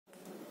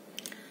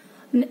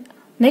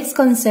Next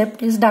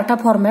concept is data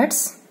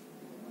formats.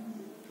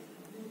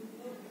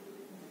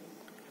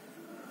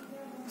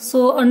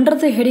 So under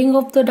the heading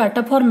of the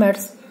data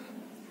formats,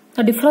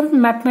 the different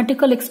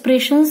mathematical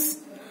expressions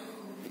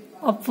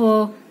of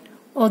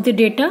the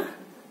data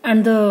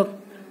and the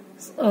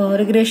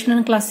regression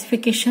and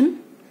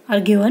classification are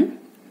given.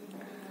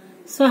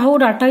 So how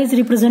data is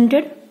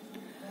represented?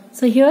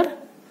 So here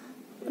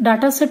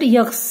data set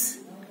X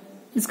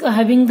is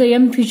having the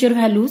m feature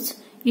values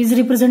is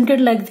represented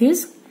like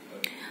this.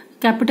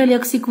 Capital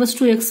X equals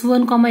to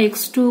x1,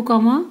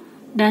 x2,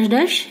 dash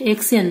dash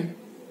xn,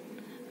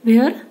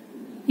 where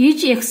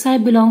each xi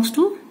belongs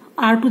to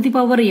r to the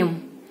power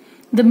m.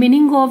 The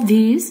meaning of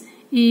this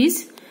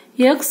is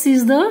X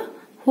is the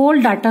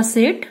whole data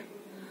set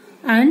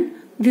and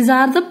these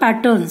are the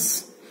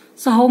patterns.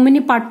 So how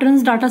many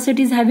patterns data set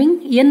is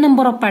having? N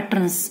number of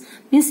patterns,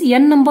 means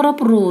n number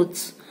of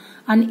rows,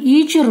 and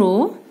each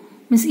row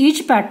means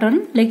each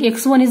pattern, like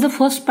x1 is the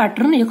first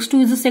pattern,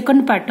 x2 is the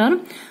second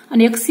pattern,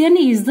 and xn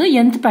is the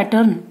nth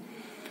pattern.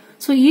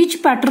 So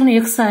each pattern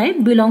xi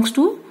belongs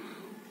to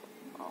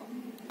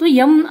the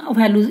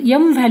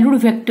m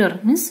valued vector,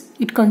 means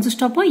it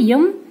consists of a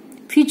m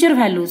feature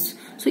values.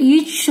 So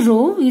each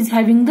row is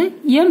having the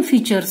m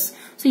features.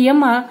 So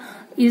m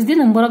is the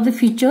number of the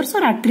features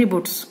or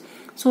attributes.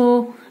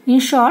 So in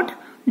short,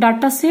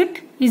 data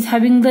set is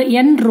having the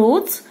n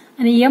rows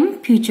and m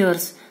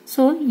features.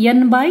 So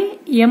n by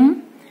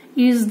m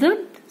is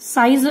the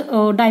size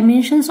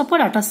dimensions of a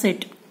data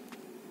set.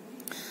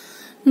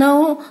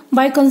 Now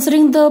by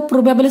considering the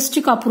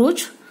probabilistic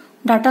approach,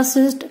 data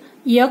set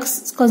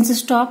X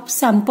consists of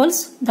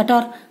samples that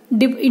are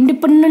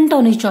independent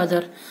on each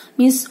other,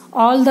 means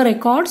all the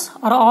records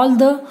or all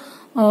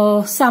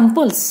the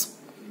samples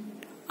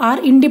are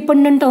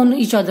independent on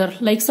each other.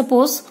 Like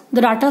suppose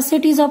the data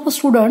set is of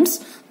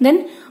students,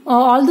 then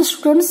all the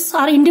students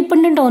are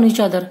independent on each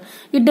other.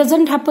 It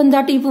doesn't happen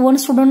that if one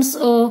student's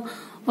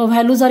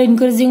values are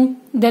increasing,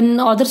 then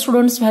other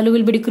students' value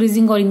will be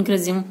decreasing or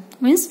increasing.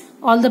 Means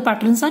all the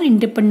patterns are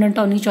independent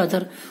on each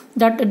other.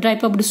 That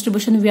type of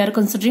distribution we are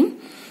considering.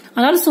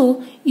 And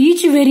also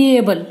each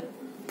variable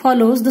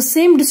follows the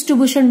same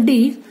distribution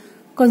D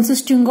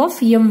consisting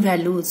of m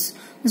values.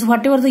 So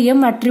whatever the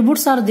m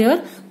attributes are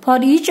there, for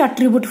each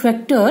attribute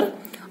vector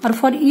or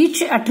for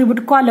each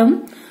attribute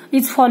column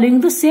is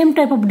following the same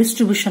type of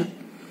distribution,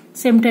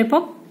 same type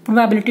of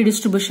probability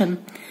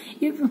distribution.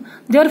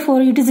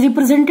 Therefore it is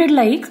represented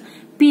like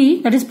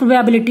P, that is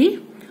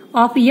probability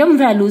of m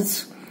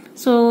values.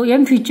 So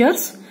m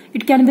features,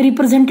 it can be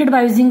represented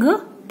by using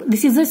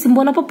this is a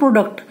symbol of a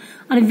product.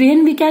 And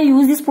when we can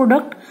use this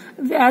product,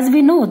 as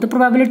we know the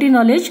probability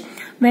knowledge,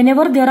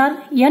 whenever there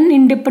are n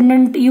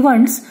independent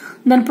events,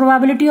 then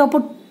probability of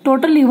a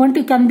total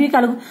event can be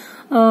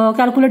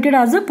calculated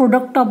as a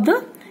product of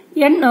the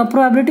n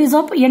probabilities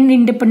of n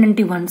independent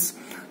events.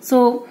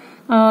 So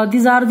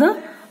these are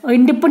the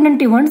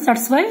independent events,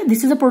 that's why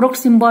this is a product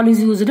symbol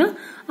is used,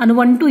 and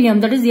 1 to m,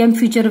 that is m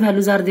feature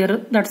values are there,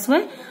 that's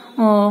why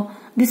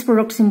this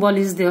product symbol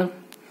is there.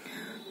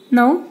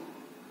 Now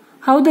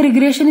how the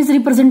regression is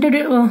represented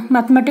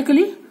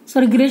mathematically? So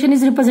regression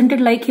is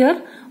represented like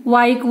here,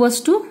 y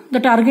equals to the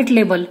target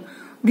label.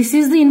 This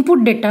is the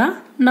input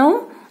data.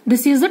 Now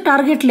this is the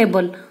target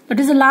label, that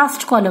is the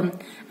last column.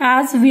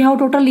 As we have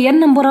total n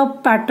number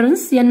of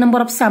patterns, n number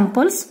of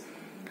samples,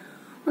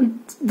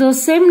 the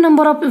same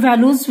number of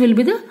values will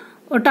be the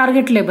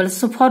target labels.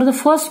 So for the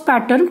first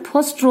pattern,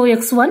 first row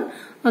x1,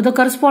 the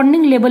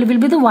corresponding label will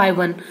be the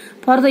y1.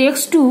 For the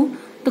x2,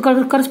 the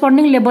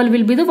corresponding label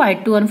will be the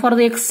y2, and for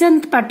the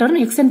xn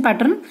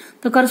pattern,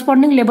 the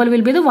corresponding label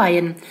will be the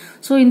yn.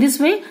 So in this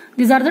way,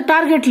 these are the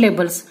target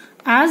labels.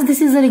 As this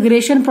is a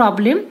regression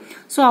problem,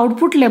 so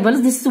output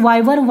labels, this is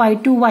y1,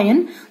 y2,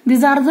 yn,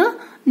 these are the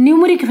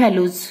numeric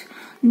values.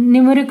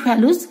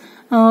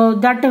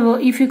 That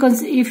if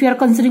you are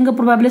considering a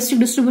probabilistic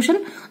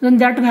distribution, then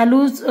that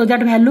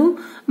value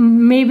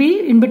may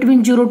be in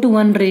between 0 to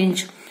 1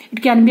 range.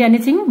 It can be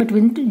anything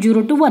between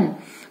 0 to 1.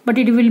 But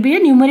it will be a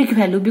numeric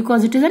value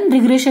because it is a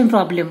regression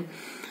problem.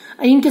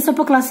 In case of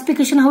a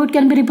classification, how it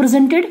can be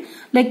represented?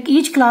 Like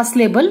each class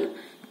label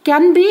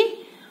can be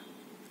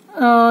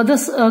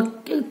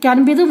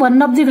the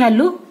one of the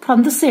value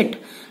from the set.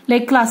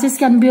 Like classes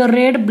can be a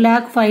red,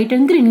 black, white,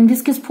 and green. In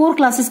this case, 4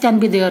 classes can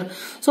be there.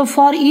 So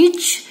for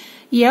each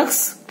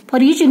X, for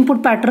each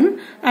input pattern,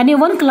 any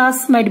one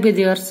class might be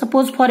there.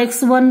 Suppose for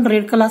x1,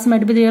 red class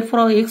might be there. For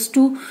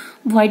x2,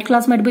 white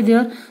class might be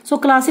there. So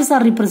classes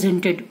are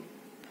represented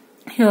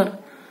here.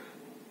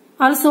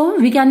 Also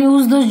we can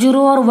use the 0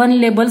 or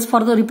 1 labels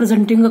for the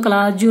representing a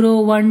class,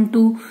 0, 1,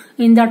 2.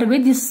 In that way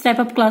this type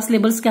of class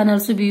labels can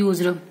also be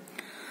used.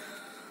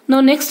 Now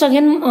next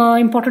again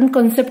important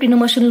concept in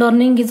machine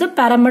learning is a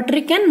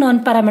parametric and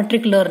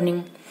non-parametric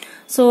learning.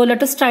 So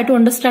let us try to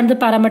understand the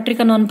parametric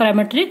and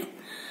non-parametric.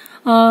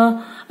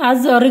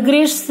 As a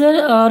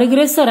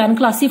regressor and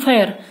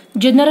classifier,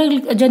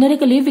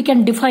 generically we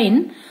can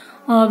define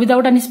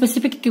without any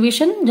specific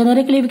equation.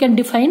 Generically we can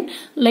define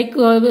like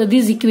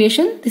this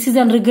equation. This is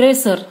a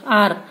regressor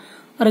R.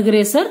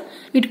 regressor,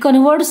 it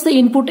converts the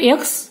input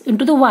x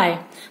into the y.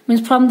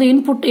 Means from the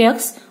input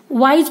x,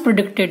 y is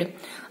predicted.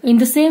 In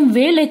the same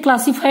way, like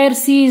classifier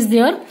C is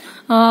there.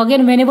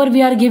 Again, whenever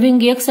we are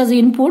giving x as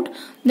input,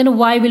 then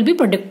y will be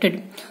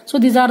predicted. So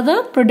these are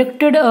the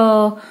predicted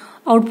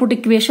output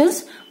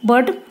equations.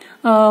 But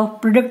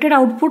predicted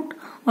output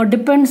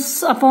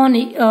depends upon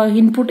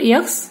input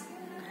x.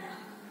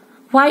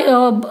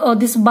 Why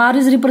this bar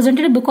is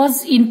represented?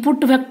 Because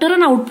input vector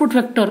and output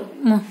vector,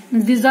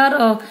 these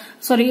are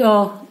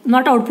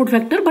not output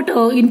vector but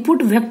input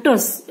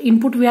vectors.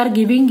 Input we are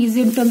giving is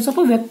in terms of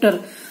a vector.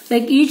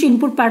 Like each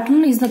input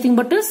pattern is nothing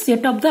but a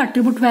set of the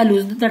attribute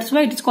values. That's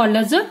why it is called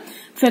as a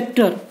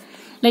vector.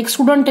 Like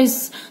student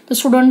is the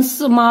student's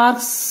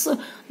marks,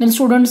 then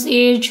student's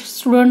age,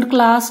 student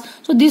class.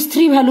 So these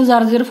three values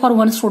are there for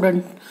one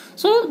student.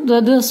 So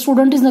the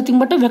student is nothing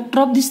but a vector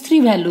of these three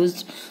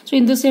values. So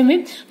in the same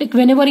way, like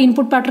whenever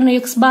input pattern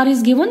x bar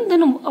is given,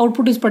 then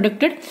output is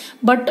predicted.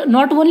 But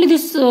not only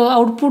this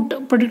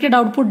predicted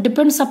output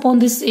depends upon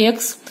this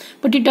x,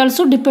 but it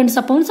also depends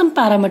upon some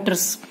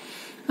parameters.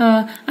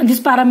 And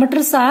these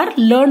parameters are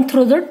learned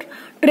through the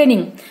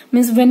training.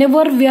 Means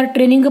whenever we are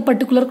training a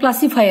particular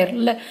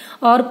classifier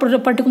or a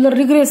particular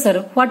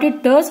regressor, what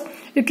it does,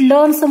 it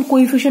learns some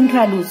coefficient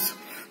values.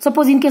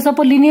 Suppose in case of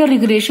a linear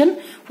regression,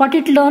 what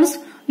it learns,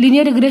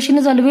 linear regression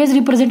is always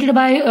represented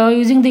by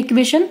using the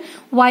equation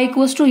y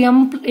equals to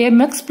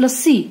mx plus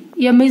c.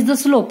 M is the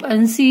slope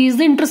and c is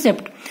the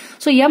intercept.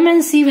 So m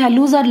and c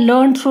values are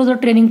learned through the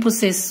training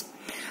process,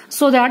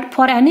 so that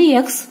for any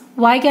x,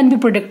 y can be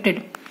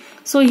predicted.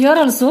 So here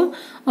also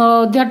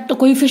that the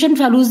coefficient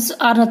values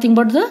are nothing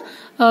but the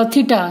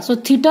theta. So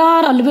theta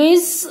are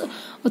always,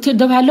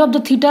 the value of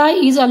the theta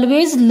is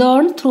always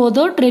learned through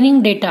the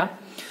training data.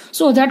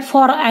 So that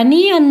for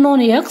any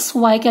unknown x,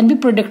 y can be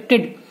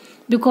predicted,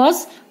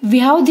 because we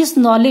have this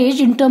knowledge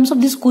in terms of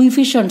these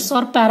coefficients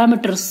or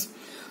parameters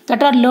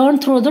that are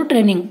learned through the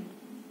training.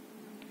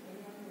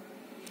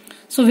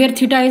 So where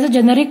theta is a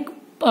generic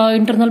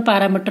internal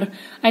parameter.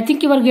 I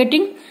think you are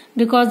getting,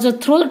 because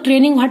through the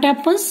training what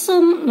happens,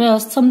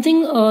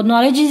 something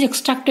knowledge is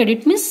extracted.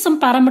 It means some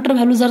parameter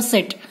values are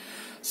set.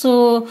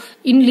 So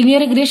in linear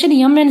regression,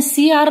 m and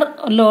c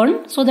are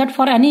learned, so that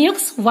for any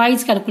x, y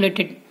is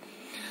calculated.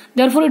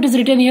 Therefore, it is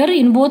written here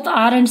in both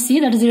R and C,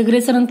 that is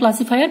regressor and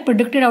classifier,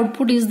 predicted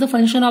output is the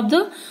function of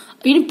the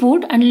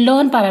input and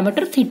learn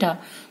parameter theta.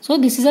 So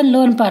this is a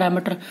learn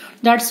parameter.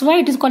 That's why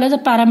it is called as a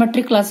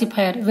parametric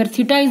classifier, where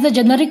theta is the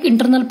generic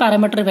internal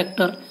parameter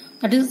vector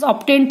that is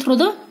obtained through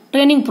the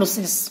training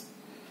process.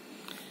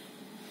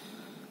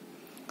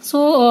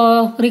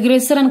 So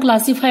regressor and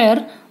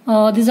classifier,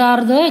 these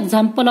are the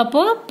example of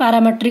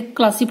parametric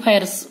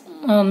classifiers.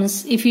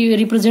 If you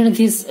represent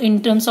this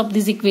in terms of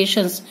these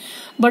equations.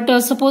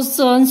 But suppose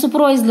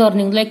unsupervised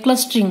learning, like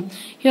clustering,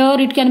 here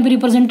it can be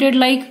represented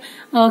like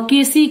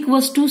kc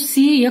equals to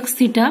c x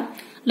theta.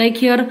 Like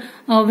here,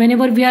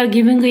 whenever we are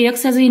giving the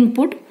x as an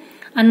input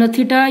and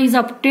theta is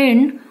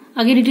obtained,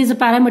 again it is a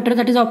parameter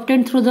that is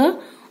obtained through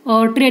the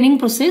training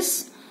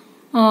process,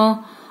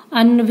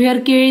 and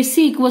where kc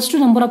equals to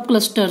number of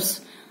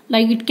clusters,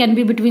 like it can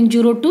be between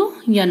 0 to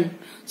n.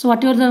 So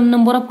whatever the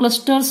number of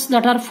clusters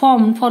that are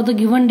formed for the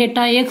given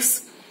data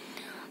x,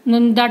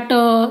 that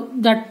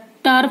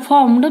are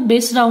formed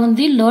based on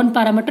the learned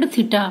parameter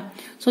theta.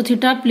 So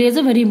theta plays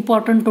a very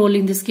important role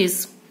in this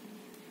case.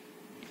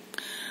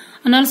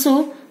 And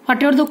also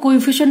whatever the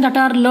coefficient that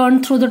are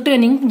learned through the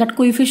training, that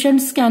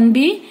coefficients can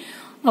be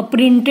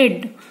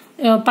printed.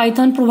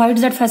 Python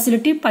provides that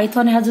facility.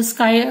 Python has a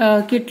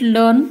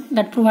scikit-learn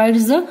that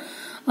provides the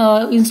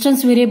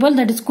instance variable,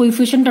 that is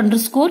coefficient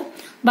underscore.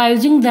 By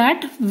using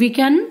that, we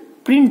can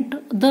print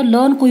the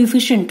learn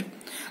coefficient.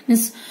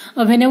 Means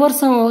whenever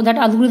that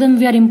algorithm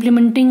we are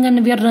implementing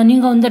and we are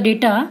running on the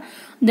data,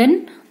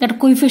 then that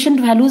coefficient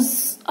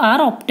values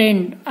are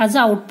obtained as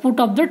an output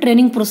of the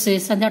training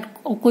process, and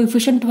that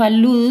coefficient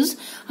values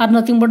are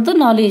nothing but the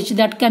knowledge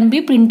that can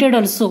be printed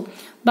also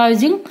by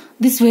using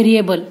this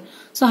variable.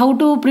 So how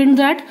to print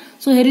that?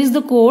 So here is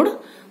the code.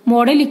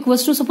 Model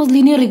equals to, suppose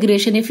linear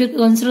regression. If you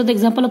consider the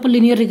example of a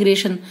linear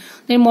regression,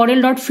 then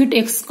model dot fit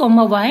x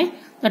comma y,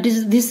 that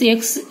is this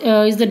x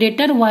is the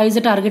data and y is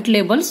the target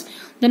labels.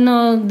 Then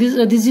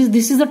this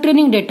is the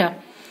training data,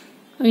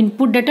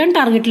 input data and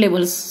target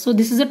labels. So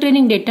this is the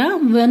training data.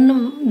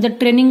 When the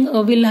training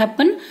will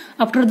happen,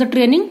 after the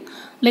training,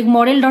 like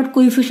model dot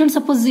coefficient,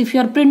 suppose if you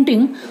are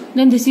printing,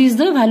 then this is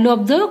the value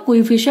of the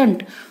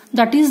coefficient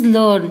that is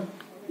learned.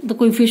 The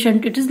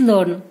coefficient, it is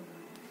learned,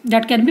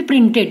 that can be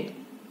printed.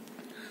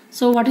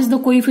 So what is the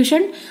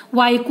coefficient?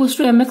 Y equals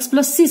to mx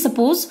plus c,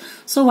 suppose.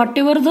 So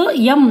whatever the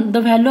m,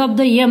 the value of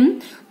the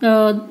m,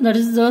 that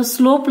is the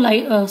slope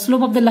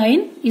of the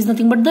line is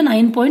nothing but the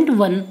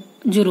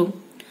 9.10.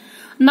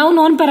 Now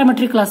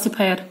non-parametric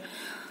classifier.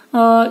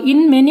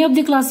 In many of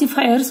the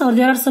classifiers, or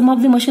there are some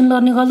of the machine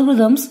learning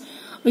algorithms,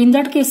 in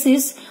that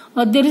cases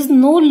there is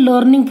no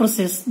learning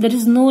process. There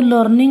is no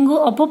learning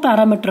of a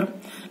parameter.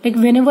 Like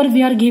whenever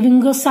we are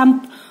giving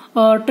some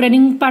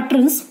training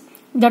patterns,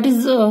 that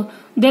is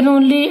then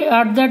only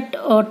at that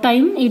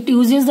time it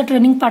uses the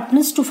training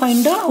patterns to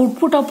find the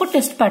output of a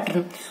test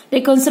pattern.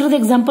 They consider the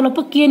example of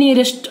a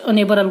k-nearest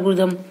neighbor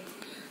algorithm.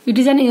 It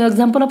is an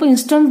example of an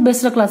instance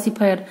based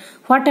classifier.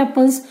 What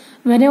happens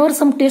whenever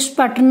some test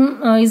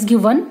pattern is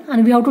given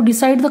and we have to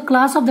decide the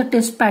class of the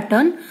test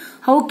pattern,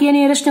 how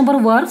k-nearest neighbor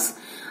works.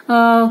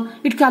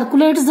 It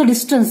calculates the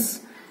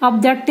distance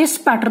of that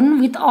test pattern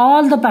with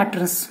all the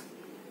patterns,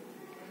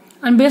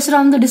 and based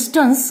on the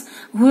distance,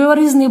 whoever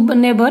is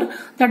neighbor,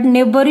 that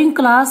neighboring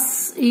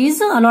class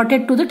is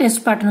allotted to the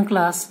test pattern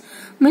class.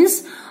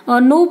 Means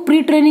no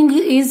pre-training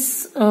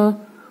is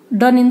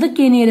done in the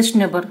k-nearest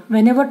neighbor.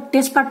 Whenever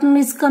test pattern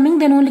is coming,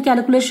 then only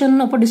calculation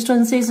of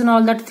distances and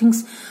all that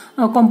things,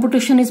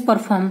 computation is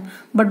performed.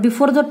 But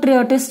before the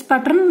test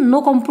pattern,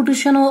 no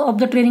computation of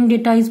the training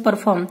data is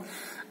performed.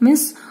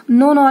 Means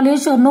no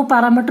knowledge or no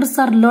parameters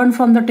are learned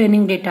from the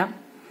training data.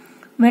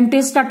 When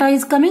test data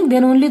is coming,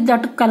 then only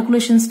that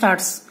calculation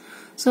starts.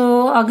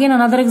 So again,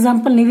 another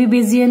example, Navy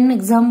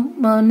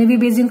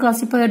Bayesian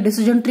classifier,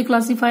 decision tree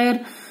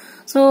classifier.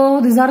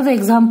 So these are the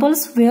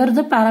examples where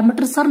the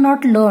parameters are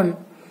not learned.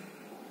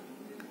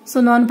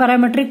 So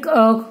non-parametric,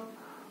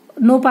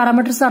 no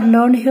parameters are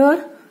learned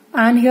here,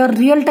 and here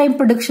real-time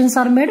predictions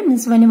are made.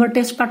 Means whenever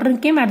test pattern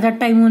came, at that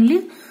time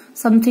only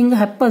something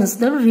happens.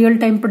 The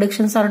real-time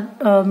predictions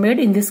are made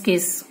in this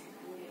case.